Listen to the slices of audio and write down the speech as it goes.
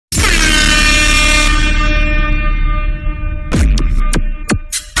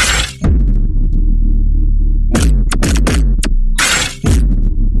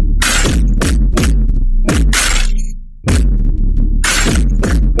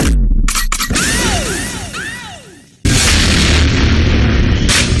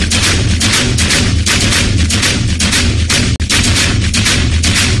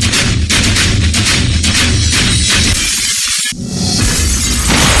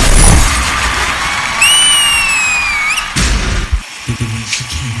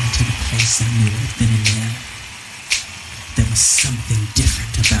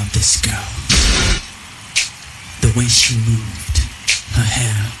she moved. Her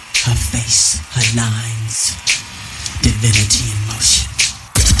hair, her face, her lines. Divinity in motion.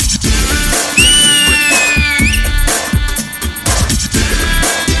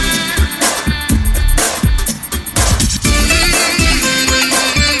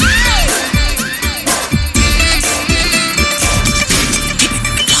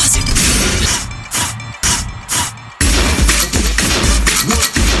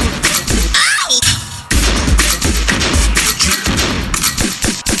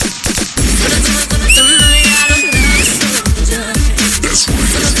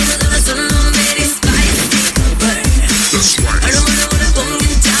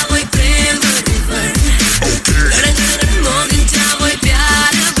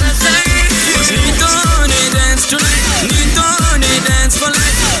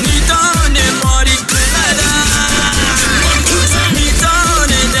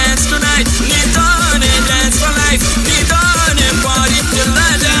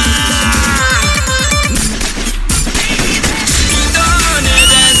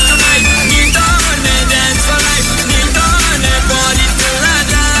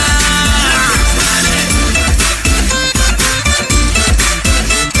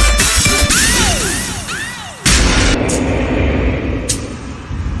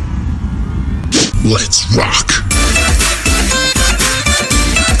 Let's rock.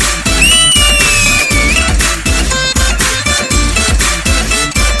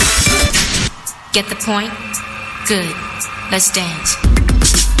 Get the point? Good. Let's dance.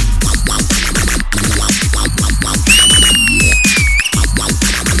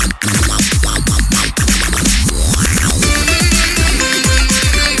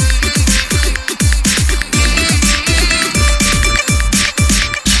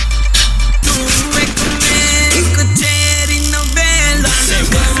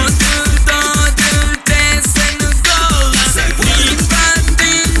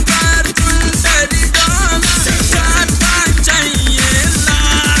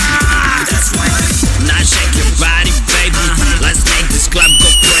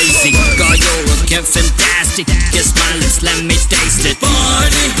 Fantastic, your smile, let me taste it.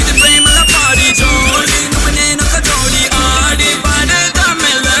 Party, the flame of the party, Jolly, no one Jolly, Ardy, but the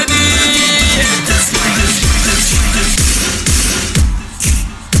melody. That's why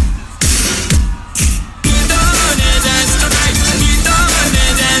we don't dance tonight, we don't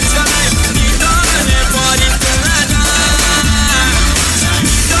dance tonight, we don't party tonight.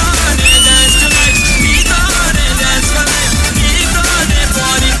 We don't dance tonight, we don't dance tonight, we don't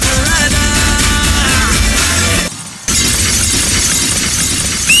party tonight.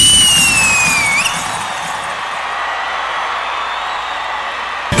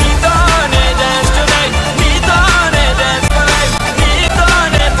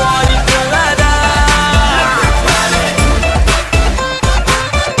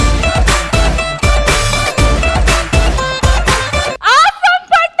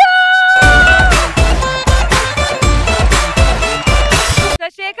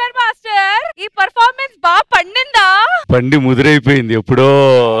 పండి ముదిరైపోయింది ఎప్పుడో.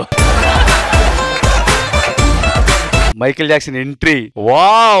 Michael Jackson entry,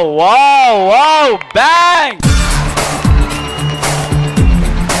 wow wow wow, bang.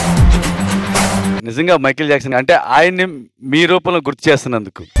 నిజంగా Michael Jackson అంటే ఆయన్ని మీ రూపంలో గుర్తు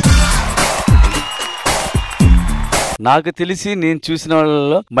చేస్తున్నందుకు. నాకు తెలిసి నేను చూసిన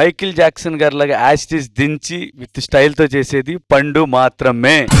వాళ్ళలో మైకేల్ జాక్సన్ గారి లాగా యాస్టిస్ దించి విత్ స్టైల్ తో చేసేది పండు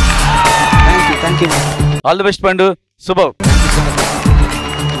మాత్రమే. ఆల్ ది బెస్ట్ పండు, శుభం.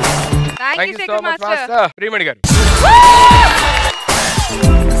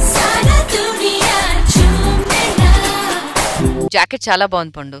 జాకెట్ చాలా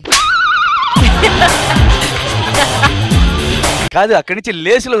బాగుంది పండు. కాదు, అక్కడి నుంచి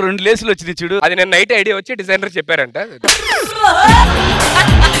లేసులు 2 లేసులు వచ్చింది చూడు. అది నేను నైట్ ఐడియా వచ్చి డిజైనర్ చెప్పారంట.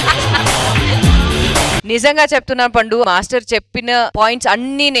 నిజంగా చెప్తున్నాను పండు, మాస్టర్ చెప్పిన పాయింట్స్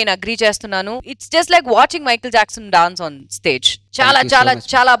అన్ని నేను అగ్రీ చేస్తున్నాను. It's just like watching Michael Jackson dance on stage. చాలా చాలా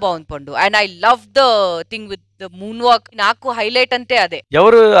చాలా బాగుంది పండు. And I love the thing with the moon walk. నాకు హైలైట్ అంటే అదే.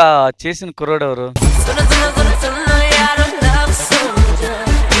 ఎవరు చేసిన కుర్రాడు ఎవరు?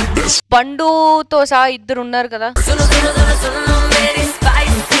 పండుతో సహా 2 ఉన్నారు కదా.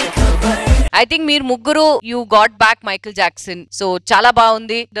 ఐ థింక్ మీరు ముగ్గురు you got back Michael Jackson. So చాలా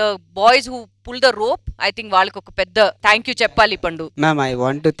బాగుంది. The boys who pull the rope, I think వాళ్ళకి ఒక పెద్ద థ్యాంక్ యూ చెప్పాలి పండు. Ma'am, I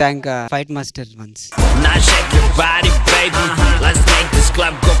want to thank fight master once.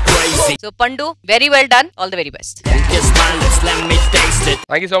 So పండు, very well done. All the very best. Thank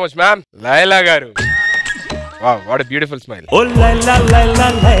you so much ma'am. Laila గారు wow what a beautiful smile. ఓ లైలా లైలా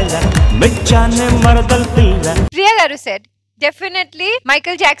లైలా మెచ్చానే మరదల్ పిల్ల. Priya Garu said, definitely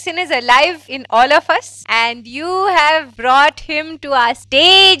Michael Jackson is alive in all of us and you have brought him to our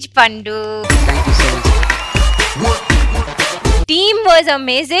stage, Pandu. Thank you so much. Team was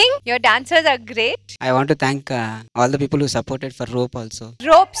amazing. Your dancers are great. I want to thank all the people who supported for rope also.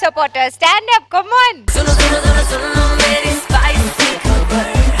 Rope supporters, stand up, come on.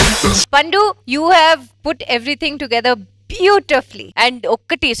 Pandu, you have put everything together beautifully. And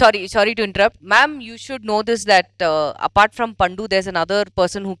okkati, sorry to interrupt, ma'am, you should know this that apart from Pandu, there's another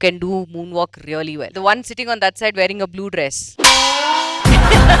person who can do moonwalk really well. The one sitting on that side wearing a blue dress.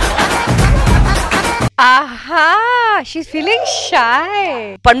 Aha, she's feeling shy.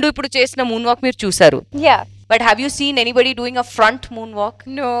 Pandu ippudu chesina moonwalk meer chusaru. Yeah. But have you seen anybody doing a front moonwalk?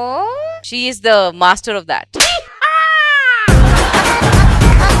 No. She is the master of that.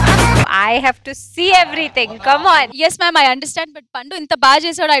 I have to see everything. Come on. Yes, ma'am, I understand. But Pandu, inta baa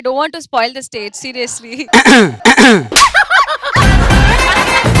chesadu. I don't want to spoil the stage. Seriously.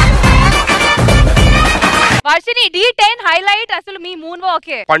 Varshini, D10 highlight అసలు మీ moon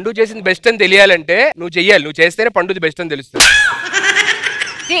వాకే. పండు చేసింది best అని తెలియాలంటే నువ్వు చెయ్యాలి. నువ్వు చేస్తేనే పండుది best అని తెలుస్తుంది.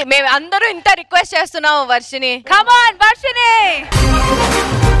 మేము అందరూ ఇంత రిక్వెస్ట్ చేస్తున్నాం Varshini. Come on, Varshini.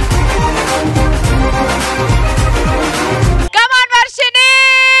 Come on, Varshini.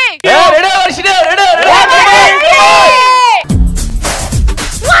 Ready Varshini, ready.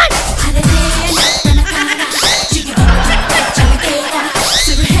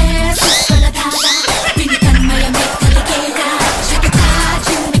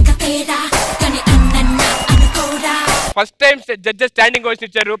 First time judges standing question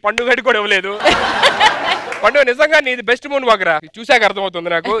ఇచ్చారు. పండు గడి కూడా ఇవ్వలేదు. పండు నిజంగా నీది బెస్ట్ మూన్ వాక్ రా. చూసాక అర్థమవుతుంది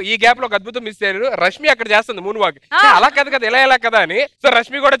నాకు. ఈ గ్యాప్ లో ఒక అద్భుతం మిస్ అయ్యారు. రష్మి అక్కడ చేస్తుంది మూన్ వాక్. అలా కదా కదా ఎలా కదా అని. సో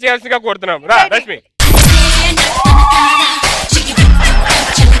రష్మి కూడా చేయాల్సిందిగా కోరుతున్నాం. రా రష్మి.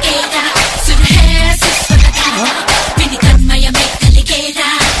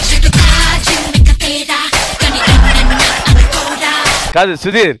 కాదు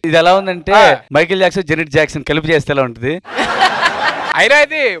సుధీర్, ఇది ఎలా ఉందంటే మైకేల్ జాక్సన్ జెనెట్ జాక్సన్ కలిపి చేస్తే ఎలా ఉంటుంది? అయినా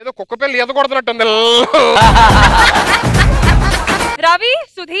ఇది కుక్క పిల్ల ఈత కొడుతున్నట్టుంది. Ravi,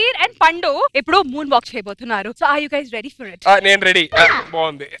 Sudhir and Pandu ఇప్పుడు మూన్ వాక్ చేయబోతున్నారు. So are you guys ready for it? నేను రెడీ.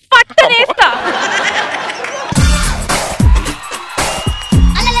 బాగుంది. పట్టనేస్తా.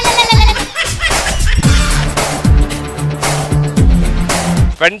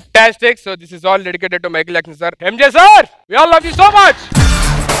 Fantastic. So this is all dedicated to Michael Jackson sir. MJ sir, we all love you so much.